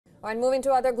And moving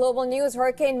to other global news,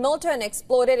 Hurricane Milton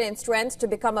exploded in strength to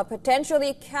become a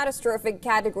potentially catastrophic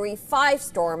Category 5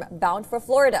 storm bound for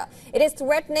Florida. It is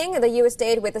threatening the U.S.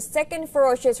 state with a second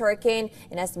ferocious hurricane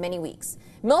in as many weeks.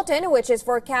 Milton, which is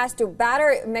forecast to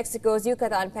batter Mexico's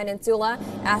Yucatan Peninsula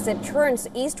as it turns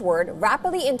eastward,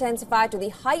 rapidly intensified to the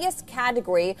highest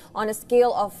category on a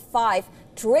scale of 5,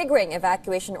 triggering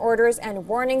evacuation orders and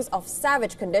warnings of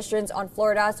savage conditions on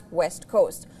Florida's west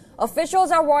coast. Officials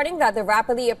are warning that the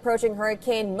rapidly approaching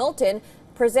Hurricane Milton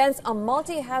presents a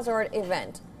multi-hazard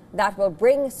event that will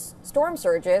bring storm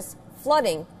surges,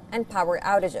 flooding, and power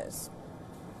outages.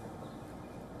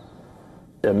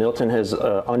 Milton has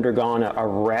undergone a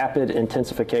rapid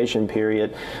intensification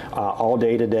period all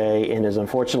day today and is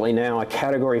unfortunately now a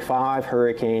Category 5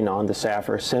 hurricane on the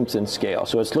Saffir-Simpson scale.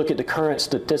 So let's look at the current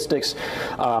statistics.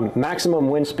 Maximum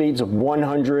wind speeds of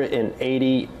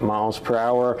 180 miles per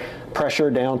hour, pressure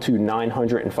down to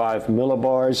 905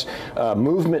 millibars,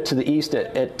 movement to the east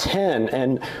at 10.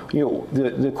 And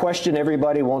the question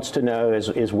everybody wants to know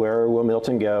is where will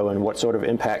Milton go and what sort of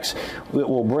impacts it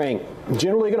will bring.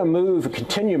 Generally going to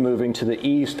continue moving to the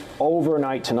east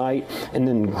overnight tonight and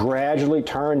then gradually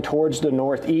turn towards the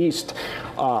northeast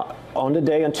on the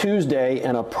day on Tuesday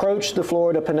and approach the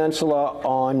Florida Peninsula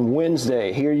on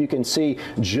Wednesday. Here you can see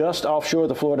just offshore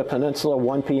the Florida Peninsula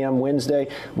 1 p.m. Wednesday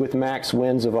with max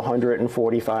winds of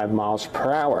 145 miles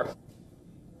per hour.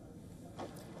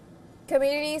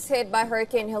 Communities hit by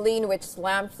Hurricane Helene, which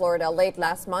slammed Florida late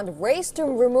last month, raced to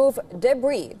remove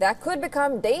debris that could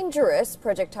become dangerous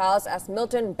projectiles as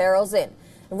Milton barrels in.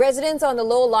 Residents on the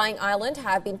low-lying island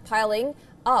have been piling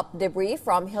up debris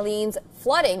from Helene's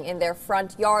flooding in their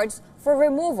front yards for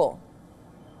removal.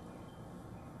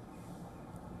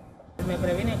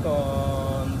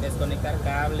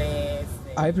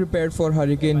 I prepared for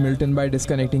Hurricane Milton by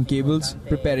disconnecting cables,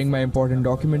 preparing my important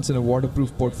documents in a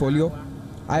waterproof portfolio.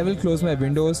 I will close my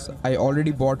windows. I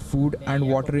already bought food and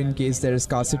water in case there is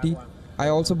scarcity. I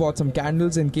also bought some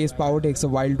candles in case power takes a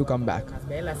while to come back.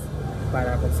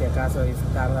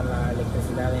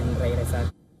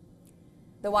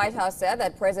 The White House said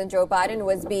that President Joe Biden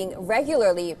was being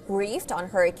regularly briefed on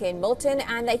Hurricane Milton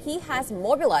and that he has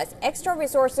mobilized extra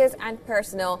resources and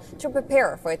personnel to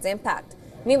prepare for its impact.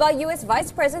 Meanwhile, U.S.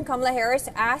 Vice President Kamala Harris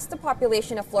asked the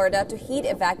population of Florida to heed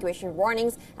evacuation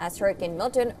warnings as Hurricane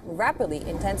Milton rapidly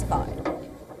intensified.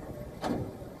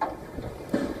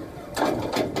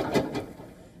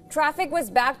 Traffic was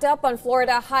backed up on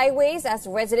Florida highways as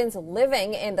residents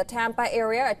living in the Tampa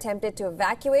area attempted to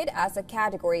evacuate as a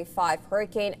Category 5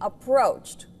 hurricane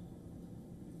approached.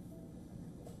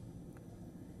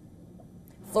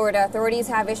 Florida authorities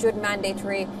have issued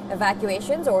mandatory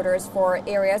evacuations orders for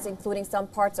areas including some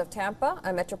parts of Tampa,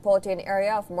 a metropolitan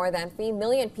area of more than 3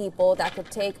 million people that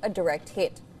could take a direct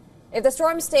hit. If the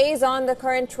storm stays on the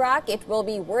current track, it will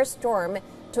be the worst storm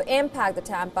to impact the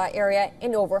Tampa area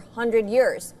in over 100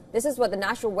 years. This is what the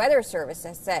National Weather Service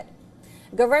has said.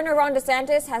 Governor Ron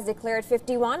DeSantis has declared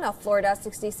 51 of Florida's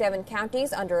 67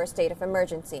 counties under a state of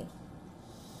emergency.